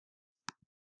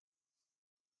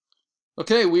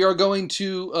Okay, we are going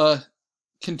to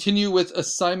continue with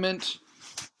assignment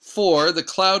 4, the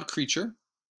cloud creature.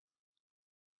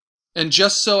 And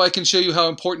just so I can show you how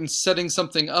important setting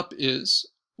something up is,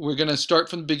 we're going to start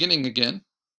from the beginning again.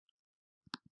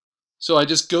 So I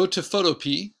just go to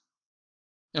Photopea,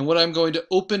 and what I'm going to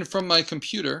open from my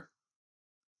computer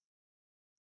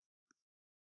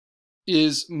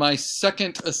is my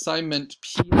second assignment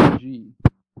PNG,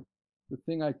 the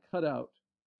thing I cut out.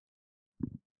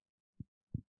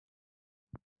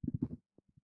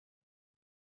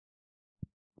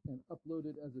 And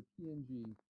uploaded as a PNG,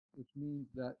 which means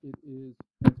that it is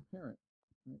transparent.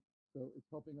 Right? So it's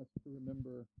helping us to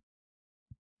remember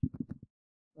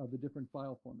the different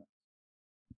file formats.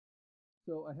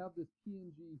 So I have this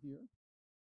PNG here.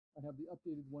 I have the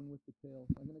updated one with the tail.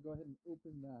 I'm going to go ahead and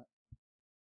open that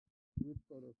with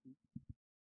Photopea.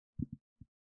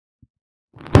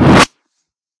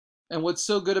 And what's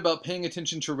so good about paying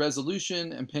attention to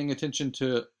resolution and paying attention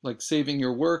to like saving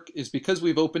your work is because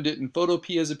we've opened it in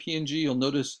Photopea as a PNG, you'll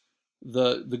notice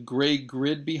the gray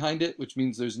grid behind it, which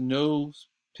means there's no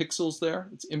pixels there.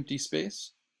 It's empty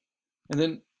space. And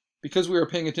then because we are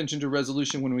paying attention to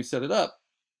resolution when we set it up,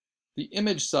 the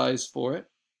image size for it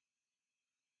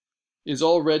is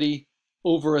already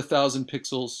over 1,000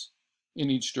 pixels in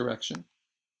each direction.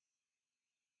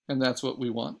 And that's what we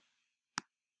want.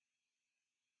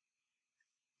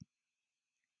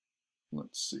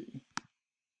 Let's see.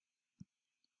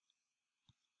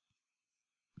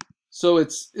 So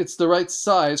it's the right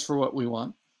size for what we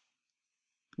want.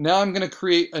 Now I'm going to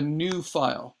create a new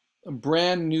file, a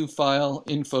brand new file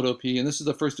in Photopea, and this is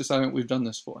the first assignment we've done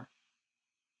this for,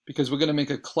 because we're going to make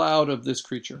a cloud of this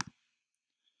creature.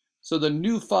 So the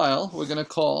new file we're going to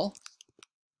call,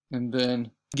 and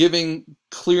then giving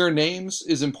clear names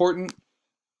is important,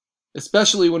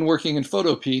 especially when working in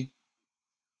Photopea,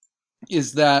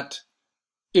 is that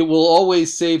it will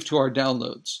always save to our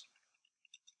downloads.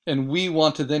 And we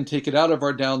want to then take it out of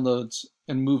our downloads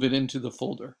and move it into the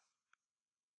folder.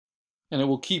 And it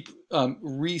will keep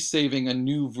resaving a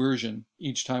new version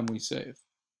each time we save.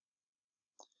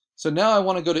 So now I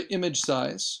want to go to image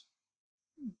size,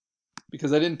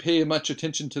 because I didn't pay much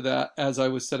attention to that as I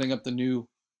was setting up the new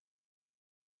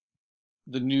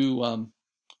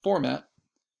format.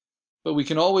 But we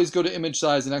can always go to image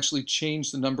size and actually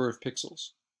change the number of pixels.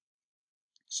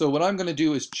 So what I'm going to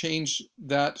do is change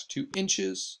that to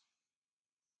inches,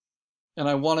 and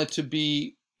I want it to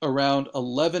be around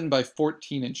 11 by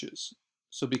 14 inches.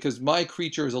 So because my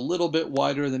creature is a little bit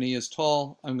wider than he is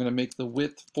tall, I'm going to make the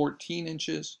width 14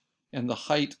 inches and the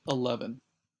height 11.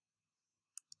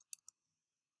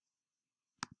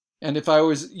 And if I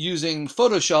was using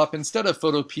Photoshop instead of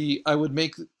Photopea, I would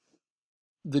make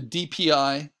the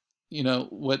DPI,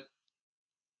 what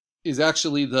is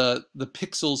actually the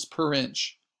pixels per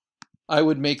inch. I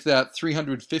would make that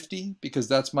 350 because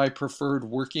that's my preferred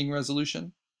working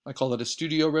resolution. I call it a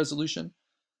studio resolution.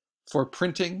 For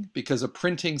printing, because a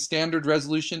printing standard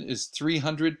resolution is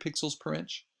 300 pixels per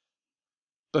inch.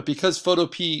 But because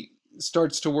Photopea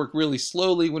starts to work really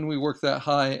slowly when we work that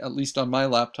high, at least on my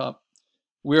laptop,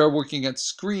 we are working at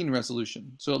screen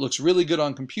resolution. So it looks really good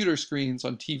on computer screens,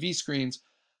 on TV screens,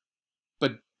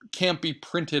 but can't be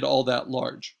printed all that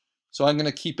large. So I'm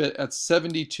going to keep it at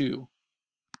 72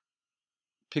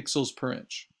 pixels per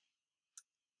inch.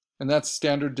 And that's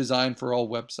standard design for all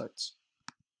websites.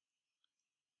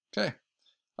 Okay,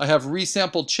 I have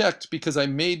resample checked because I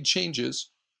made changes,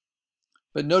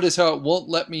 but notice how it won't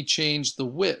let me change the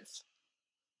width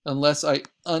unless I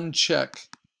uncheck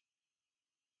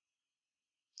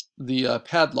the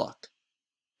padlock,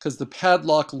 because the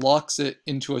padlock locks it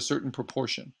into a certain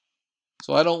proportion.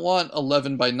 So I don't want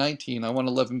 11 by 19, I want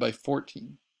 11 by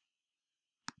 14.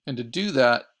 And to do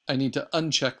that, I need to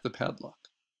uncheck the padlock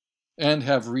and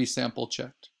have resample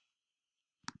checked.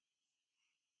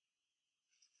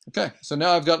 Okay, so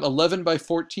now I've got 11 by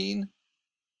 14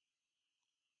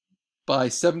 by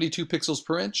 72 pixels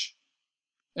per inch,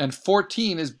 and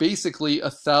 14 is basically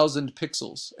 1,000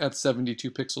 pixels at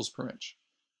 72 pixels per inch.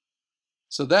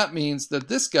 So that means that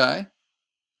this guy,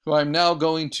 who I'm now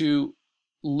going to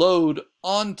load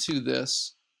onto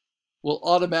this, will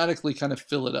automatically kind of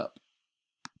fill it up.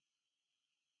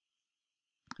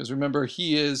 Because remember,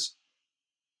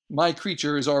 my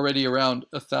creature is already around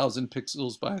 1,000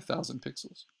 pixels by 1,000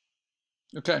 pixels.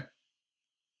 Okay.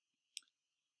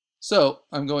 So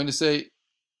I'm going to say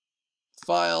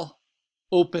File,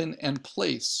 Open, and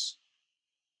Place.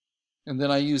 And then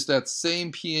I use that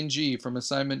same PNG from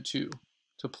assignment 2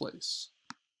 to place.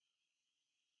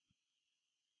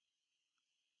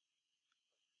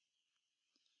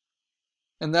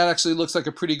 And that actually looks like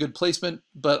a pretty good placement,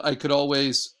 but I could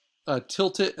always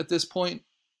tilt it at this point.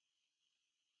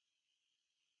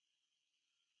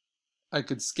 I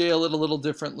could scale it a little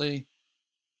differently.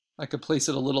 I could place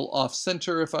it a little off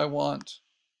center if I want.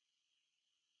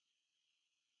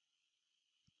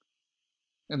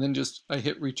 And then just I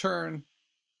hit return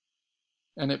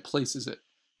and it places it.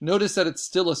 Notice that it's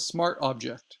still a smart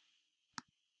object.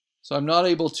 So I'm not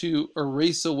able to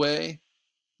erase away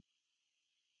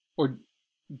or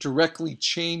directly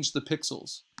change the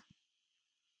pixels.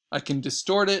 I can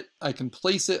distort it, I can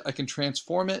place it, I can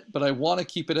transform it, but I want to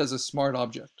keep it as a smart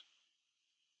object.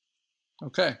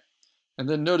 Okay, and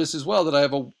then notice as well that I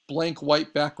have a blank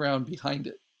white background behind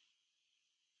it.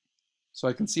 So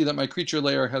I can see that my creature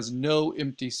layer has no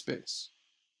empty space.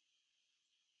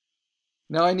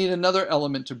 Now I need another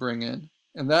element to bring in,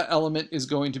 and that element is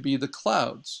going to be the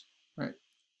clouds, right?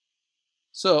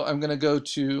 So I'm going to go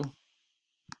to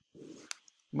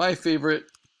my favorite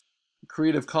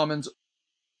Creative Commons,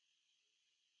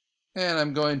 and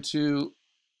I'm going to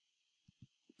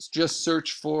just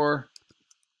search for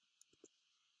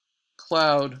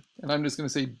cloud, and I'm just going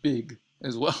to say big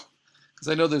as well, because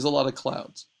I know there's a lot of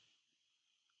clouds.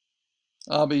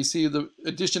 But you see the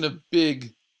addition of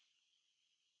big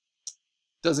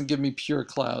doesn't give me pure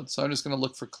cloud, so I'm just going to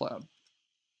look for cloud.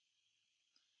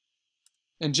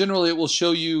 And generally it will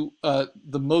show you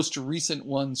the most recent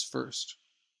ones first.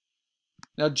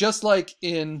 Now just like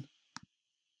in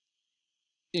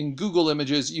Google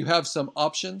Images, you have some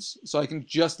options. So I can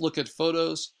just look at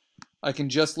photos, I can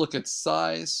just look at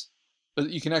size, but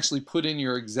you can actually put in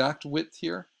your exact width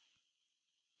here.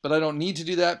 But I don't need to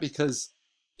do that because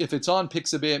if it's on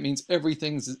Pixabay, it means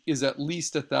everything is at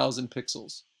least 1,000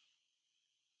 pixels.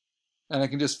 And I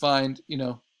can just find, you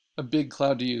know, a big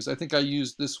cloud to use. I think I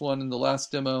used this one in the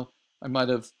last demo. I might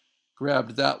have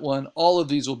grabbed that one. All of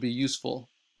these will be useful.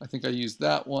 I think I used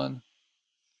that one.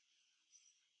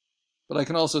 But I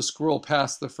can also scroll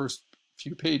past the first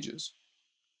few pages.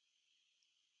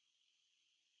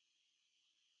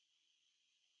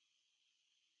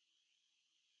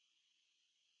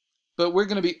 But we're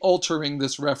going to be altering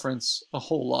this reference a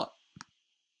whole lot.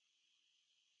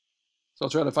 So I'll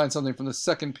try to find something from the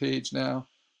second page now.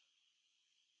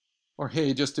 Or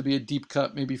hey, just to be a deep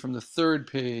cut, maybe from the third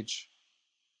page.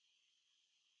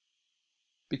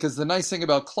 Because the nice thing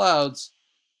about clouds,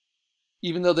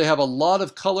 even though they have a lot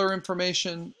of color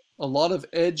information, a lot of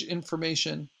edge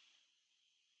information,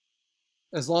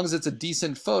 as long as it's a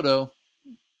decent photo,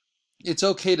 it's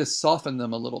okay to soften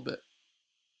them a little bit.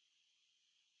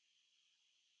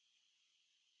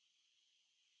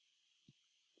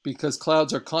 Because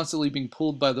clouds are constantly being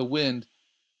pulled by the wind,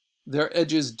 their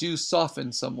edges do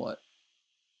soften somewhat.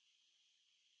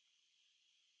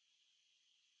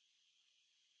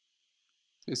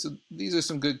 Okay, so these are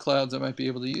some good clouds I might be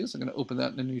able to use. I'm going to open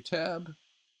that in a new tab.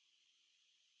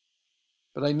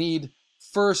 But I need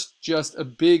first just a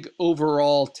big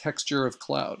overall texture of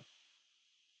cloud.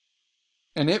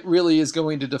 And it really is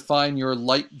going to define your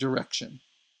light direction.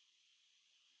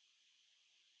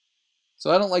 So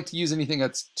I don't like to use anything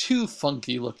that's too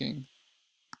funky looking,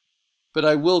 but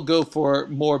I will go for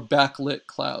more backlit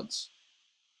clouds.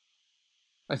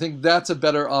 I think that's a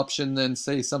better option than,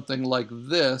 say, something like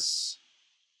this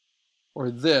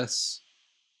or this,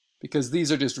 because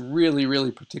these are just really,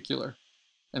 really particular,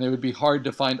 and it would be hard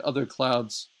to find other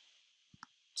clouds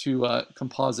to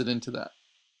composite into that.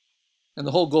 And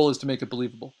the whole goal is to make it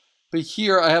believable. But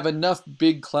here I have enough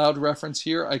big cloud reference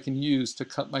here I can use to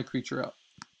cut my creature out.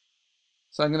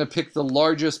 So I'm going to pick the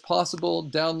largest possible,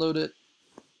 download it.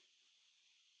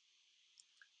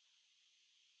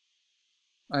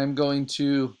 I'm going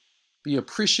to be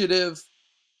appreciative,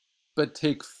 but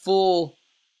take full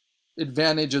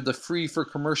advantage of the free for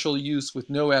commercial use with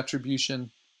no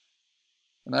attribution.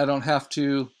 And I don't have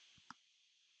to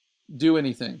do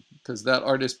anything because that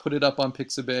artist put it up on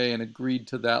Pixabay and agreed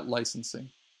to that licensing.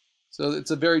 So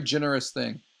it's a very generous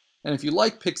thing. And if you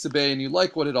like Pixabay and you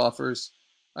like what it offers,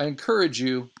 I encourage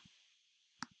you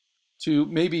to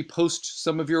maybe post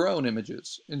some of your own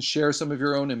images and share some of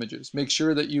your own images. Make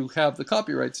sure that you have the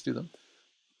copyrights to them,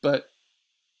 but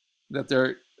that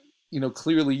they're, you know,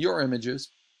 clearly your images,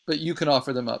 but you can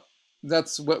offer them up.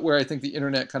 That's where I think the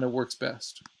internet kind of works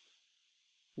best.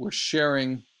 We're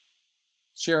sharing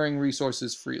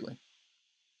resources freely.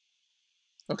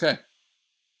 Okay.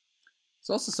 There's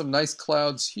also some nice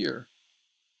clouds here.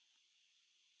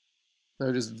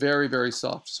 They're just very, very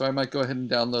soft. So I might go ahead and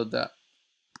download that.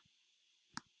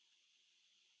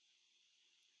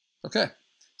 Okay,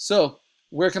 so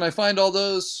where can I find all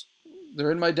those?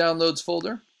 They're in my downloads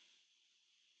folder.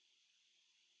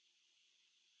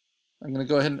 I'm going to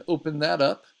go ahead and open that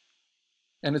up.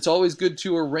 And it's always good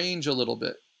to arrange a little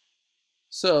bit.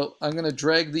 So I'm going to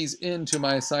drag these into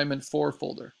my assignment 4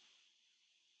 folder.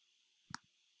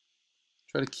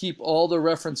 Try to keep all the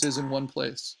references in one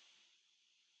place.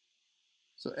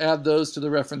 So add those to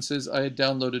the references I had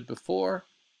downloaded before.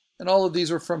 And all of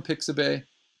these were from Pixabay.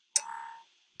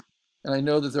 And I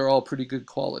know that they're all pretty good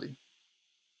quality.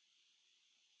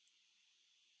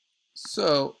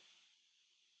 So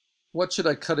what should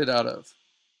I cut it out of?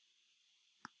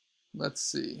 Let's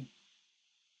see.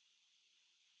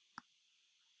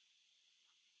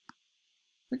 I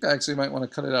think I actually might want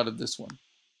to cut it out of this one.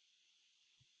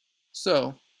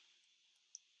 So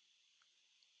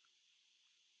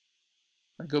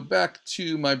I go back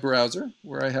to my browser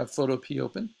where I have Photopea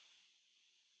open.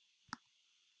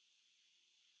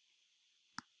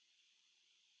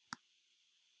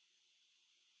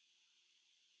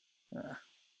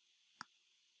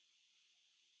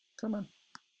 Come on.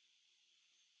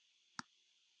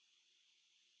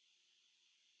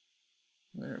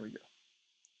 There we go.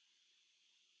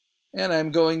 And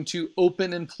I'm going to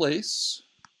open in place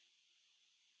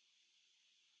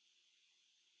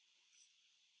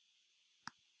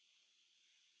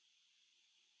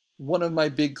one of my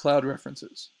big cloud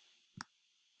references.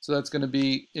 So that's going to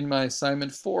be in my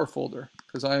assignment 4 folder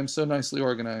because I am so nicely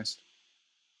organized.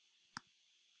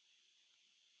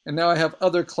 And now I have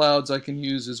other clouds I can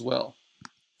use as well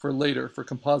for later, for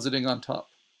compositing on top.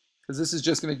 Because this is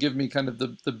just going to give me kind of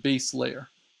the base layer.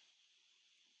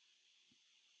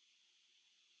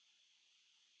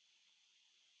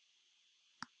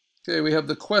 Okay, we have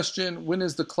the question, when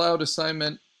is the cloud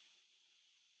assignment,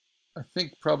 I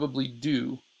think probably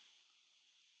due.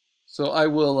 So I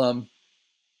will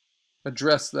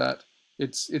address that.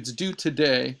 It's due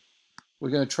today.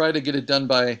 We're going to try to get it done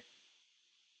by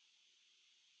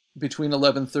between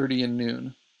 11:30 and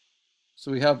noon. So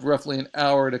we have roughly an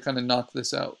hour to kind of knock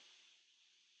this out,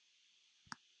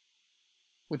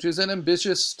 which is an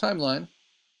ambitious timeline,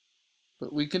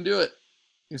 but we can do it.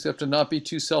 You just have to not be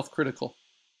too self-critical.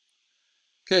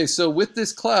 Okay, so with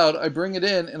this cloud, I bring it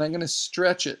in and I'm going to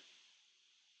stretch it.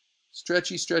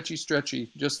 Stretchy, stretchy,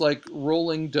 stretchy, just like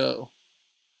rolling dough.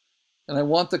 And I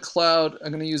want the cloud,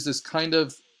 I'm going to use this kind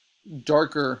of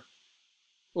darker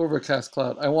overcast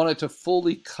cloud. I want it to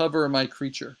fully cover my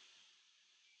creature.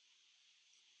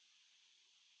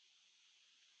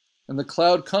 And the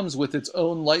cloud comes with its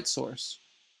own light source.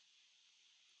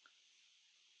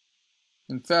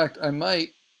 In fact, I might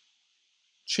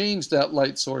change that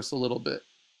light source a little bit,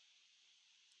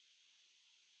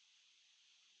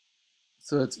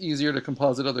 so it's easier to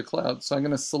composite other clouds. So I'm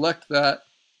going to select that,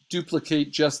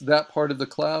 duplicate just that part of the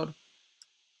cloud,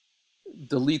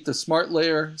 delete the smart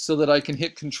layer so that I can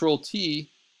hit Control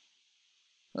T.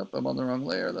 Oh, I'm on the wrong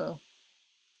layer though.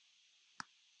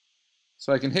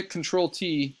 So I can hit Control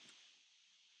T,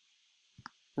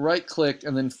 right click,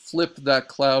 and then flip that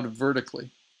cloud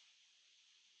vertically.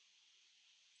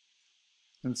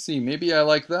 And see, maybe I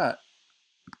like that.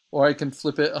 Or I can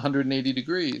flip it 180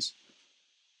 degrees.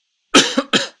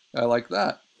 I like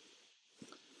that.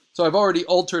 So I've already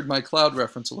altered my cloud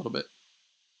reference a little bit.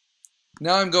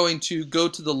 Now I'm going to go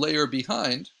to the layer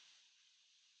behind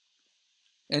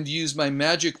and use my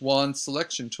magic wand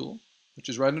selection tool, which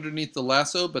is right underneath the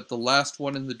lasso, but the last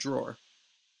one in the drawer.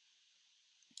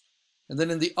 And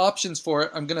then in the options for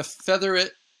it, I'm going to feather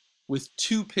it with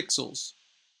 2 pixels.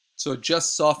 So it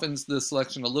just softens the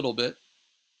selection a little bit.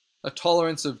 A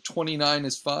tolerance of 29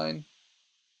 is fine.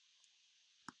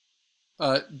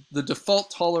 The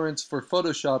default tolerance for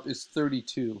Photoshop is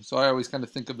 32, so I always kind of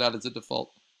think of that as a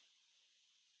default.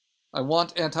 I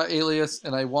want anti-alias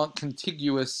and I want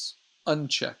contiguous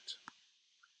unchecked.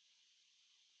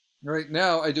 Right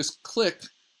now I just click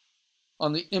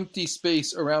on the empty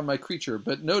space around my creature,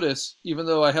 but notice, even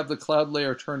though I have the cloud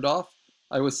layer turned off,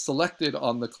 I was selected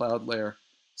on the cloud layer.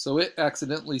 So it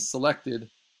accidentally selected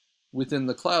within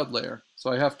the cloud layer.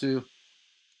 So I have to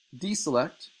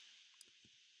deselect.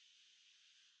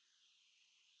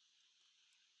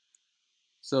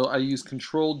 So I use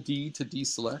Control D to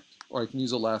deselect, or I can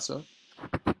use a lasso.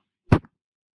 And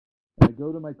I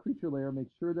go to my creature layer, make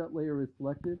sure that layer is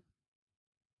selected,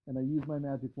 and I use my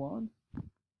magic wand.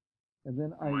 And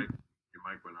then your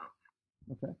mic went up.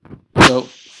 Okay. So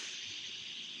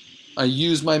I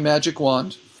use my magic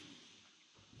wand.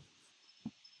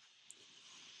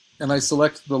 And I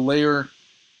select the layer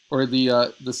or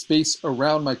the space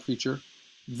around my creature.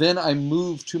 Then I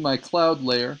move to my cloud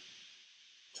layer,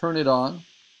 turn it on.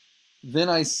 Then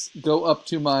I go up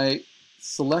to my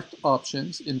select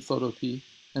options in Photopea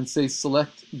and say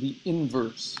select the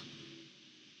inverse,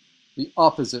 the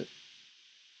opposite.